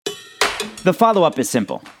The follow-up is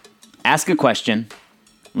simple. Ask a question,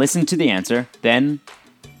 listen to the answer, then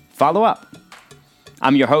follow up.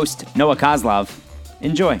 I'm your host, Noah Kozlov.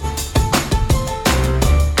 Enjoy.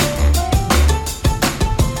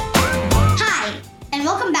 Hi, and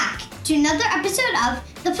welcome back to another episode of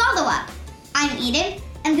The Follow-Up. I'm Eden,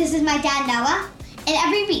 and this is my dad, Noah, and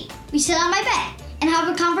every week we sit on my bed and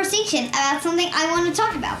have a conversation about something I want to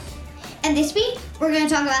talk about. And this week, we're going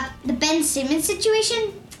to talk about the Ben Simmons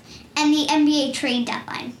situation and the NBA trade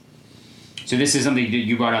deadline. So this is something that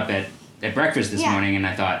you brought up at breakfast this morning, and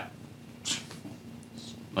I thought,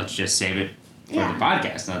 let's just save it for the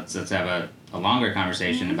podcast. Let's have a longer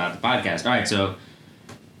conversation about the podcast. All right, so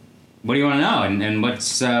what do you want to know, and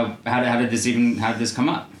what's how did this come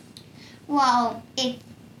up? Well,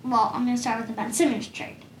 I'm going to start with the Ben Simmons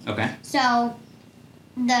trade. Okay. So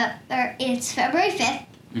it's February 5th.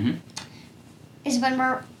 Mm-hmm. Is when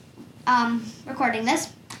we're recording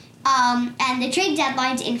this. And the trade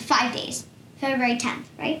deadline's in 5 days. February 10th,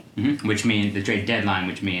 right? Mm-hmm. Which means the trade deadline,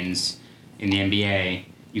 which means in the NBA,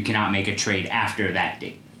 you cannot make a trade after that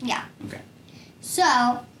date. Yeah. Okay.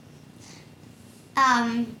 So,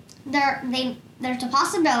 there's a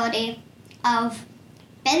possibility of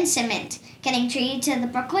Ben Simmons getting traded to the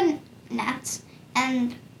Brooklyn Nets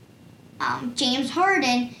and James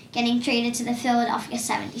Harden getting traded to the Philadelphia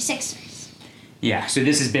 76ers. Yeah, so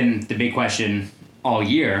this has been the big question all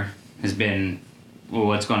year, has been, well,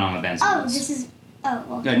 what's going on with Ben Simmons?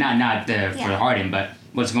 Well. No, not for Harden, but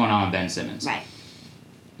what's going on with Ben Simmons? Right.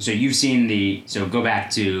 So you've seen so go back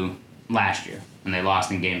to last year when they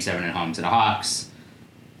lost in Game 7 at home to the Hawks,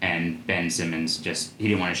 and Ben Simmons he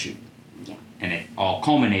didn't want to shoot. Yeah. And it all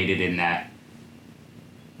culminated in that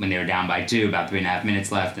when they were down by 2, about 3.5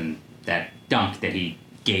 minutes left, and that dunk that he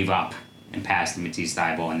gave up and passed to Matisse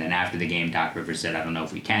Thybulle, and then after the game, Doc Rivers said, I don't know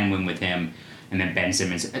if we can win with him, and then Ben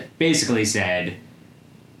Simmons basically said,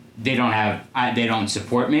 they don't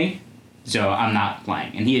support me, so I'm not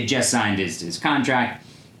playing. And he had just signed his contract.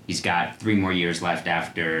 He's got 3 more years left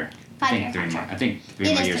after, I think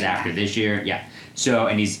 3 more years after this year. Yeah. So,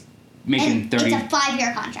 and he's making 30. It's a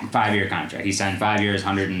 5-year contract. 5-year contract. He signed 5 years,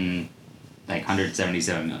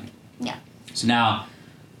 177 million. Yeah. So now,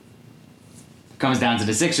 comes down to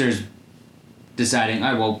the Sixers deciding,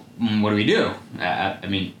 all right, well, what do we do? I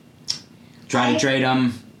mean, try to trade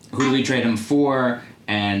him. Who do we trade him for?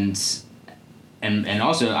 And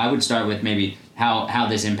also, I would start with maybe how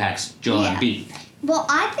this impacts Joel Embiid. Well,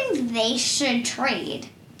 I think they should trade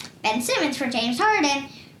Ben Simmons for James Harden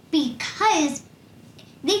because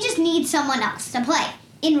they just need someone else to play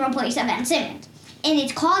in replace of Ben Simmons. And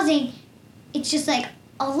it's just like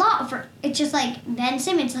a lot it's just like Ben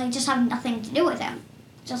Simmons just have nothing to do with him.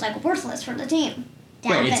 Just like worthless for the team.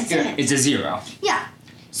 Right, it's a 0. Yeah.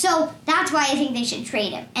 So that's why I think they should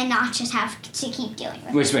trade him and not just have to keep dealing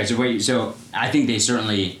with him. So I think they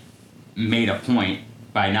certainly made a point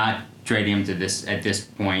by not trading him at this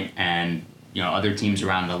point, and other teams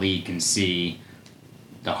around the league can see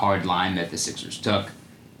the hard line that the Sixers took.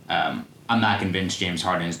 I'm not convinced James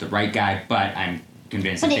Harden is the right guy, but I'm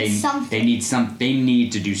convinced that they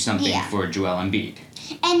need to do something for Joel Embiid.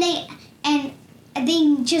 And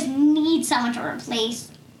they just need someone to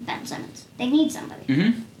replace Ben Simmons. They need somebody.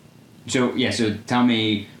 Mm-hmm. So tell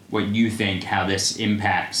me what you think, how this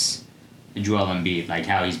impacts Joel Embiid, like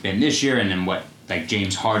how he's been this year, and then what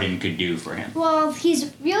James Harden could do for him. Well,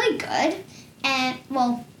 he's really good, and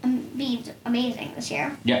Embiid's amazing this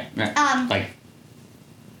year. Yeah, right.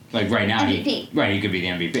 Like right now, MVP. he could be the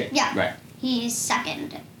MVP. Yeah, right. He's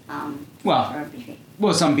second. For MVP.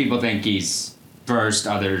 Well, some people think he's first,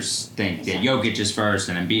 others think that Jokic is first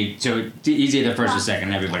and Embiid. So he's either first or second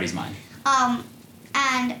in everybody's mind.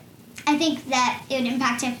 And I think that it would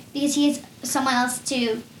impact him because he has someone else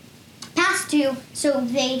to pass to, so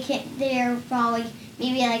they're probably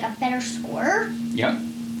maybe a better scorer. Yep.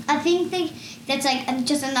 I think that's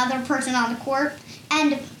just another person on the court,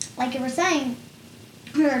 and like you were saying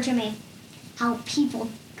earlier to me, how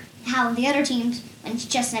the other teams, when it's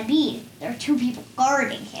just Embiid, there are 2 people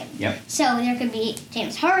guarding him. Yep. So there could be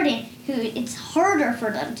James Harden, who it's harder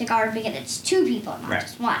for them to guard because it's 2 people, not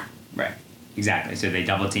just 1. Right. Exactly. So they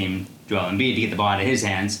double team Joel Embiid to get the ball out of his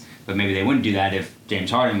hands, but maybe they wouldn't do that if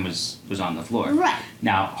James Harden was on the floor. Right.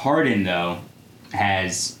 Now Harden though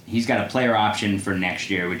he's got a player option for next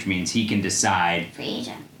year, which means he can decide free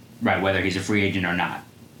agent. Right, whether he's a free agent or not.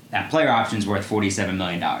 That player option's worth $47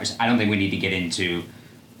 million. I don't think we need to get into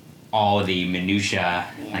all of the minutia,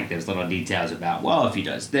 those little details about, well, if he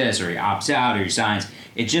does this or he opts out or he signs.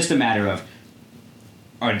 It's just a matter of,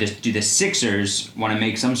 do the Sixers want to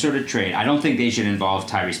make some sort of trade? I don't think they should involve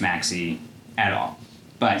Tyrese Maxey at all.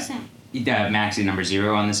 But Maxey number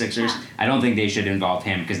 0 on the Sixers. Yeah. I don't think they should involve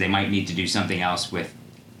him because they might need to do something else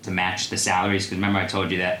to match the salaries. Because remember I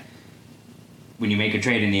told you that when you make a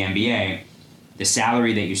trade in the NBA, the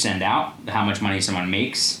salary that you send out, how much money someone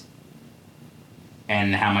makes,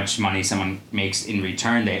 and how much money someone makes in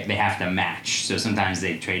return, they have to match. So sometimes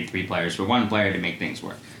they trade 3 players for 1 player to make things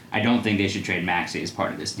work. I don't think they should trade Maxey as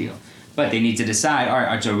part of this deal. But they need to decide, all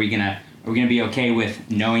right, so are we gonna be okay with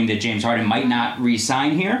knowing that James Harden might not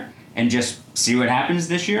re-sign here and just see what happens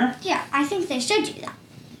this year? Yeah, I think they should do that.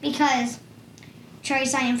 Because Trey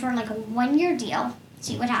signed him for like a 1-year deal,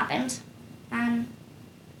 see what happens, and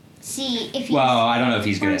see if he's... Well, I don't know if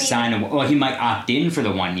he's going Or to maybe- sign well, he might opt in for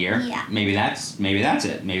the 1 year. Yeah. Maybe that's it.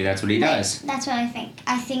 Maybe that's what he Right, does. That's what I think.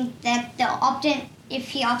 I think that they'll opt in if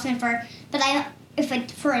he opts in for... But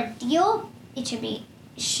for a deal,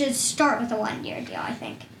 should start with a 1-year deal, I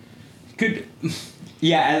think.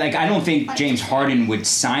 Yeah, like I don't think James Harden would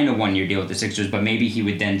sign a 1-year deal with the Sixers, but maybe he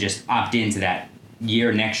would then just opt into that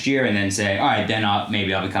year next year and then say, all right, then I'll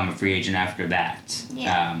become a free agent after that.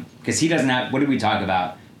 Yeah. Because he doesn't have. What did we talk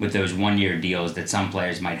about with those 1-year deals that some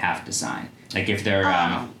players might have to sign? Like if they're,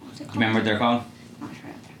 What's do it you remember what they're called? Not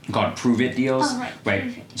sure. Called prove it deals. Oh, right. Right.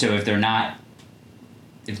 Prove it. So if they're not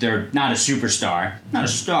a superstar, not a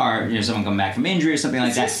star, someone come back from injury or something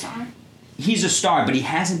like that. He's a star, but he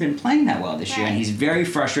hasn't been playing that well this year, and Right. he's very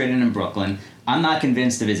frustrated in Brooklyn. I'm not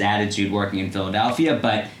convinced of his attitude working in Philadelphia,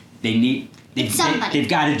 but they've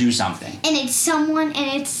got to do something. And it's someone,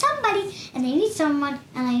 and it's somebody, and they need someone,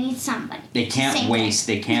 and they need somebody. They can't Same waste.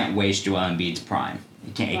 thing. They can't waste Joel Embiid's prime.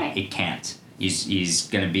 It can't. Right. It can't. He's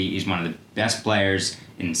one of the best players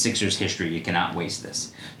in Sixers history. You cannot waste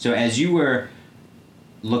this. So as you were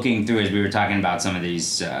looking through, as we were talking about some of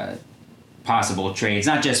these possible trades,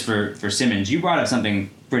 not just for Simmons, you brought up something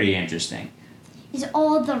pretty interesting. Is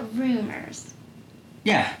all the rumors.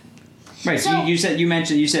 Yeah. Right. So, So- you said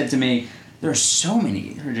to me, there are just so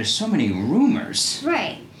many rumors.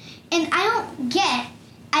 Right. And I don't get,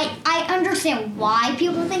 I understand why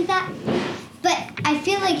people think that, but I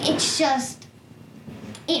feel like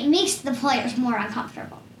it makes the players more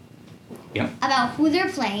uncomfortable. Yep. About who they're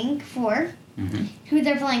playing for, Mm-hmm. who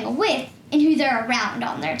they're playing with, and who they're around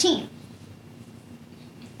on their team.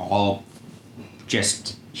 All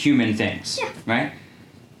just human things. Yeah. Right?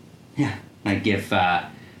 Yeah. Like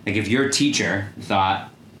if your teacher thought,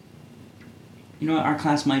 you know what, our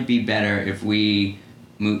class might be better if we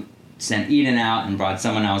sent Eden out and brought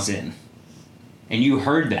someone else in. And you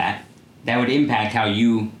heard that would impact how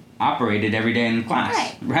you operated every day in the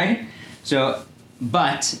class. Right? So,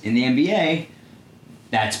 but in the NBA,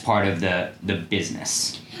 that's part of the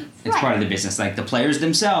business. It's Right. part of the business. Like the players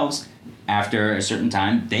themselves, after a certain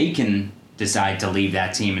time, they can decide to leave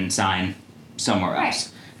that team and sign somewhere else.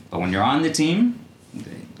 Right. But when you're on the team,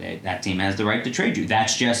 that team has the right to trade you.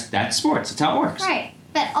 That's sports. That's how it works. Right.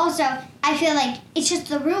 But also, I feel like it's just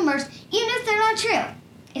the rumors, even if they're not true,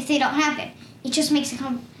 if they don't happen. It just makes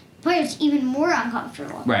the players even more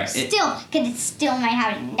uncomfortable. Right. Still, because it still might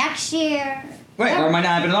happen next year. Right, or it might not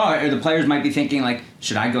happen at all. Or the players might be thinking, like,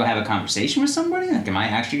 should I go have a conversation with somebody? Like, am I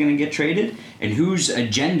actually going to get traded? And whose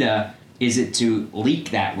agenda is it to leak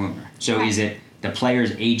that rumor? So Right. is it the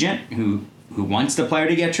player's agent who wants the player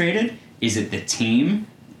to get traded? Is it the team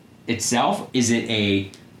itself? Is it a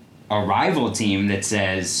rival team that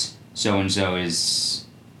says so-and-so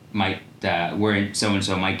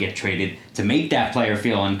might get traded to make that player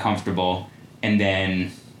feel uncomfortable and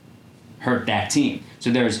then hurt that team?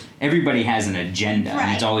 So everybody has an agenda,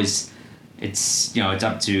 and it's Right. always, it's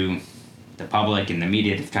up to the public and the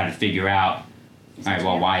media to try to figure out, all right,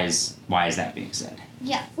 well, why is that being said?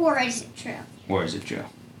 Yeah, or is it true? Or is it true?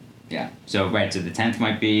 Yeah. So right. So the 10th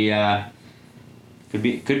might be could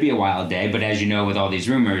be a wild day, but as you know, with all these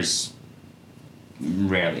rumors,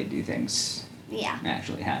 rarely do things Yeah.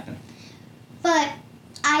 actually happen. But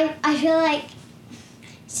I feel like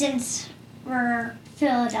since we're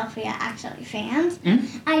Philadelphia actually fans,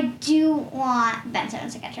 Mhm. I do want Ben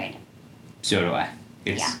Simmons to get traded. So do I.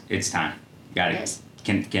 Yeah. It's time. Got It it. is.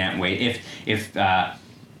 Can't wait. If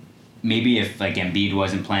maybe if like Embiid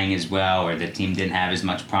wasn't playing as well, or the team didn't have as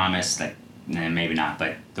much promise, like maybe not.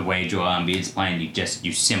 But the way Joel Embiid's playing,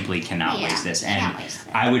 you simply cannot Yeah, waste this. can't And waste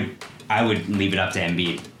it. I would leave it up to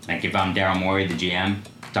Embiid. Like if I'm Daryl Morey, the GM,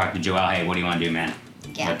 talk to Joel. Hey, what do you want to do, man?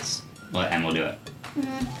 Yeah. And we'll do it.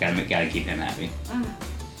 Mhm. Gotta keep him happy. Mhm.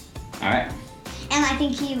 All right. And I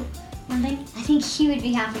think he would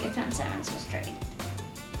be happy if Ben Simmons was traded.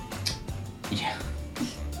 Yeah.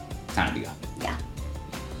 Time to go. Yeah.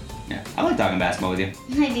 Yeah. I like talking basketball with you.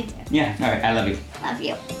 I do too. Yeah. All right. I love you. Love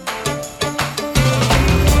you.